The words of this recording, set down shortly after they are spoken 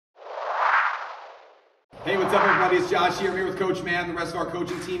Hey, what's up everybody? It's Josh here. I'm here with Coach Matt and the rest of our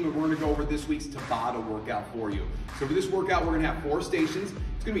coaching team, and we're going to go over this week's Tabata workout for you. So for this workout, we're going to have 4 stations.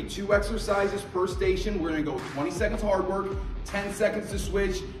 It's going to be 2 exercises per station. We're going to go 20 seconds hard work, 10 seconds to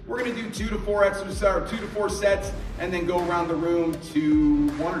switch. We're going to do 2 to 4 exercises, or 2 to 4 sets, and then go around the room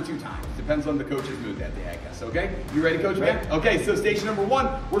 1 or 2 times. Depends on the coach's mood that day, I guess. Okay? You ready, Coach Matt? Okay, so station number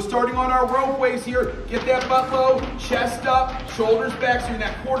 1, we're starting on our rope waves here. Get that butt low, chest up, shoulders back, so you're in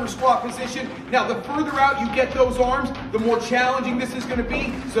that quarter squat position. Now, the further out you get those arms, the more challenging this is going to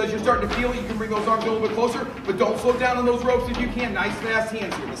be. So as you're starting to feel it, you can bring those arms a little bit closer, but don't slow down on those ropes if you can. Nice, fast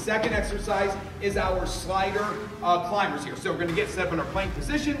hands here. The second exercise is our slider climbers here. So we're going to get set up in our plank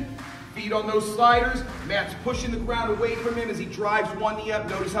position. Feet on those sliders. Matt's pushing the ground away from him as he drives one knee up.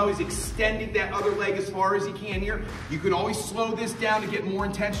 Notice how he's extending that other leg as far as he can here. You can always slow this down to get more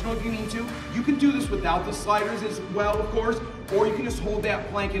intentional if you need to. You can do this without the sliders as well, of course, or you can just hold that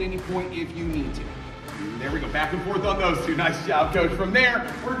plank at any point if you need to. There we go, back and forth on those 2. Nice job, Coach. From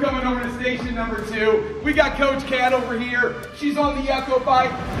there, we're coming over to station number 2. We got Coach Cat over here. She's on the Echo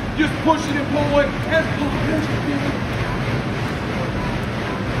bike, just pushing and pulling.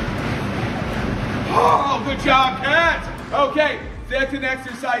 Oh, good job, Cat. Okay, second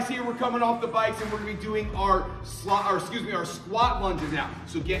exercise here. We're coming off the bikes and we're going to be doing our squat lunges now.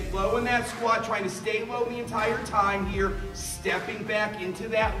 So get low in that squat, trying to stay low the entire time here, stepping back into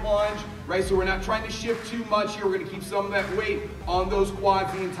that lunge, right? So we're not trying to shift too much here. We're going to keep some of that weight on those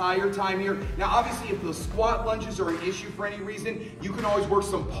quads the entire time here. Now, obviously, if the squat lunges are an issue for any reason, you can always work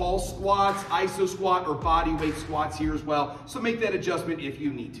some pulse squats, iso squat, or body weight squats here as well. So make that adjustment if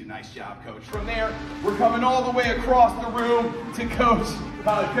you need to. Nice job, Coach. From there, we're coming all the way across the room to Coach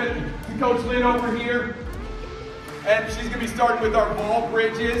Lynn over here. And she's going to be starting with our ball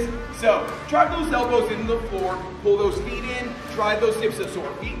bridges. So drive those elbows into the floor, pull those feet in, drive those hips up. So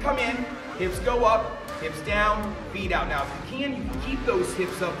our feet come in, hips go up, hips down, feet out. Now, if you can keep those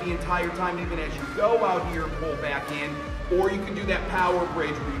hips up the entire time, even as you go out here and pull back in. Or you can do that power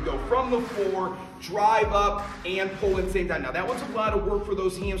bridge where you go from the floor, drive up, and pull at the same time. Now, that one's a lot of work for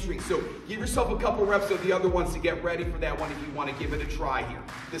those hamstrings. So give yourself a couple reps of the other ones to get ready for that one if you want to give it a try here.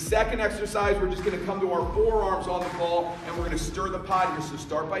 The second exercise, we're just going to come to our forearms on the ball, and we're going to stir the pot here. So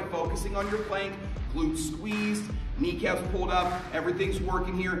start by focusing on your plank, glutes squeezed, kneecaps pulled up, everything's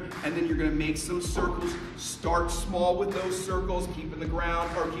working here, and then you're gonna make some circles. Start small with those circles, keeping the ground,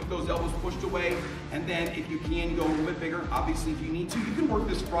 or keep those elbows pushed away, and then if you can, go a little bit bigger. Obviously, if you need to, you can work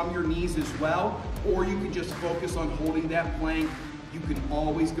this from your knees as well, or you can just focus on holding that plank. You can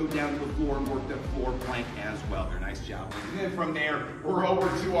always go down to the floor and work that floor plank as well. There, nice job. And then from there, we're over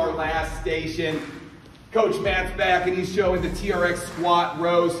to our last station. Coach Matt's back and he's showing the TRX squat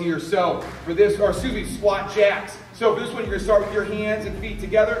rows here. So for this, squat jacks. So for this one, you're gonna start with your hands and feet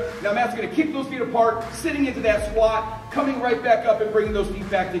together. Now Matt's gonna kick those feet apart, sitting into that squat, coming right back up and bringing those feet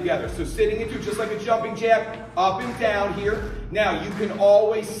back together. So sitting into just like a jumping jack, up and down here. Now you can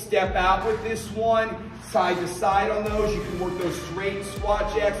always step out with this one, side to side on those. You can work those straight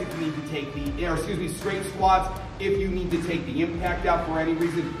squat jacks if you need to take straight squats if you need to take the impact out for any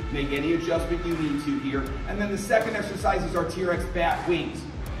reason. Make any adjustment you need to here. And then the second exercise is our TRX bat wings.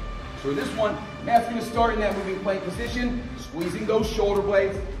 So this one, Matt's gonna start in that moving plank position, squeezing those shoulder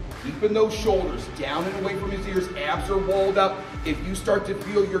blades, keeping those shoulders down and away from his ears, abs are walled up. If you start to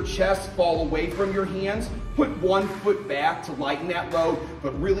feel your chest fall away from your hands, put one foot back to lighten that load,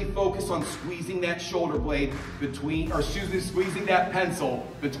 but really focus on squeezing that shoulder blade squeezing that pencil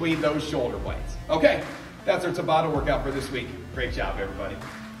between those shoulder blades. Okay, that's our Tabata workout for this week. Great job, everybody.